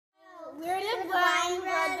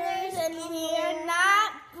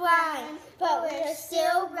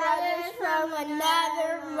from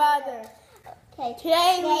another mother. Okay,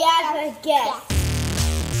 today we have a guest.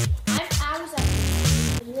 I was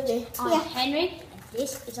on Henry, and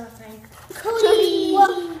this is our friend Cody.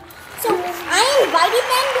 So I invited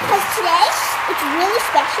them because today it's really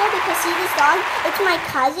special because see this dog? It's my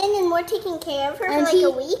cousin and we're taking care of her for like a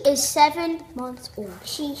week. Is 7 months old.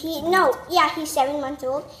 He's 7 months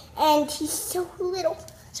old and he's so little.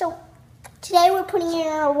 So today we're putting her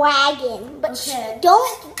in a wagon, but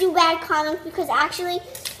don't do bad comments because actually,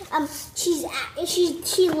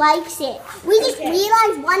 she likes it. We just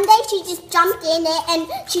realized one day she just jumped in it and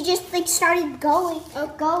she just like started going. And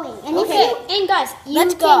and guys, you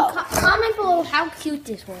can comment below how cute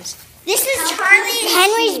this was. This is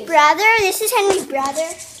Henry's brother. This is Henry's brother,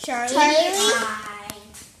 Charlie. Hi.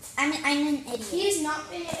 I'm an idiot. He has not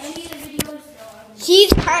been in any of the videos. He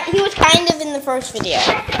was kind of in the first video.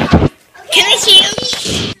 Can I see him?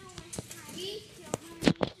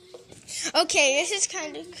 Okay, this is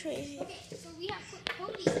kind of crazy. Okay, so we have put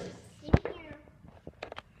Cody in here.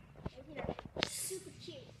 Super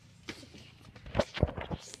cute.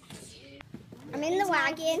 I'm in the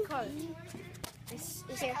wagon. Is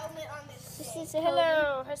your helmet on this? Say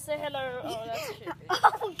hello. Say hello. Oh, that's cute.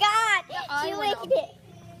 Oh God! She licked it.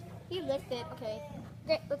 He licked it. Okay.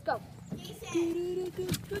 Okay, let's go.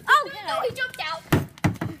 Oh no! He jumped out.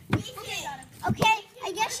 Okay,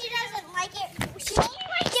 I guess she doesn't like it. She only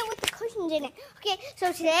likes it with the cushions in it. Okay,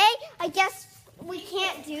 so today, I guess we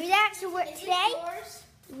can't do that. So today...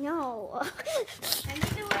 No. I need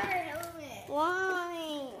to wear a helmet.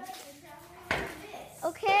 Why?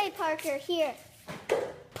 Okay, Parker, here.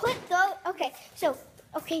 Put those... Okay,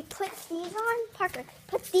 put these on. Parker,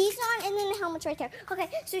 put these on and then the helmet's right there. Okay,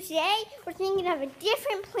 so today, we're thinking of a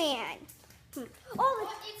different plan.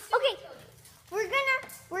 Oh, okay.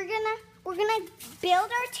 We're gonna build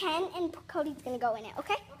our tent and Cody's gonna go in it,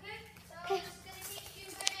 okay? Okay. So it's gonna be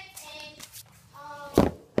 2 minutes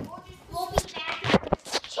and we'll be back.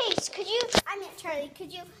 Chase, Charlie,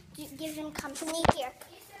 could you give them company here?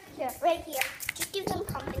 Here, right here. Just give them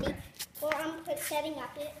company. Or I'm setting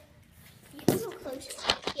up it. You can go closer.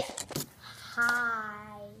 Yeah.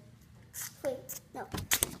 Hi. Wait, no.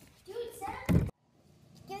 Dude, set up.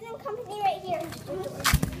 Give them company right here.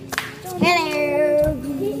 Hello.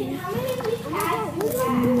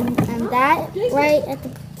 And that right at the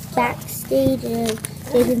backstage of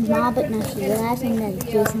Jason's mom, but now she realizing that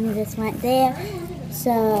Jason just went there.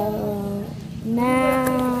 So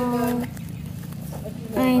now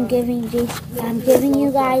I'm giving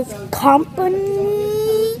you guys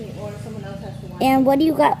company. And what do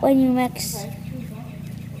you got when you mix?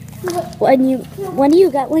 What do you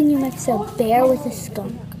got when you mix a bear with a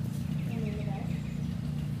skunk?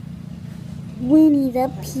 Winnie the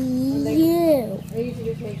Pooh.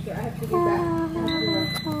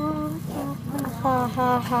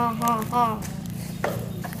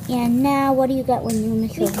 And now, what do you got when you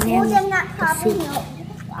mix a lamb with soup?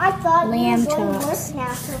 I thought Lamb we were going to chops. work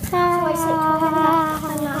now, so I said,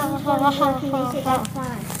 I'm not going to work and they said that's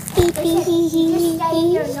fine. They said, just stay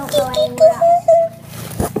here and don't go anywhere else.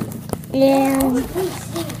 And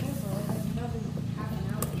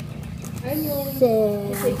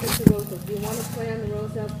Do you want to play on the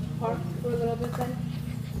Roosevelt Park for a little bit then?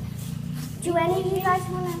 Do any of you guys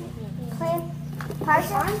want to play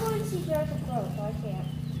Parker? I'm going to see Jurassic World, so I can't.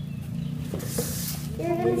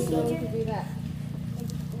 You're going to see to do that.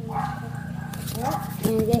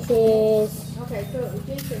 and this is Okay, so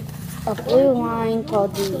Jason. a blue line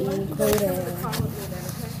called the equator. Bye,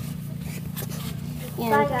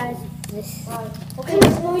 And guys. this. Okay,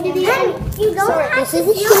 it's going to be. You don't have to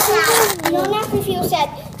feel sad. You don't have to feel sad.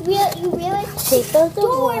 You really. Don't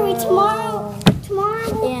worry. Tomorrow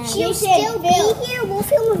And she'll still be here. We'll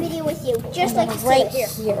film a video with you, just like right here.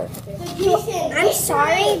 here. I'm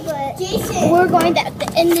sorry, but We're going to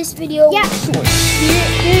end this video. Yeah. Short.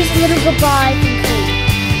 Here's a little goodbye from Cody.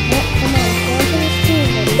 Yep, come on, go to the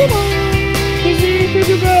screen.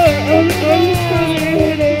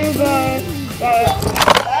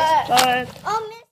 Bye.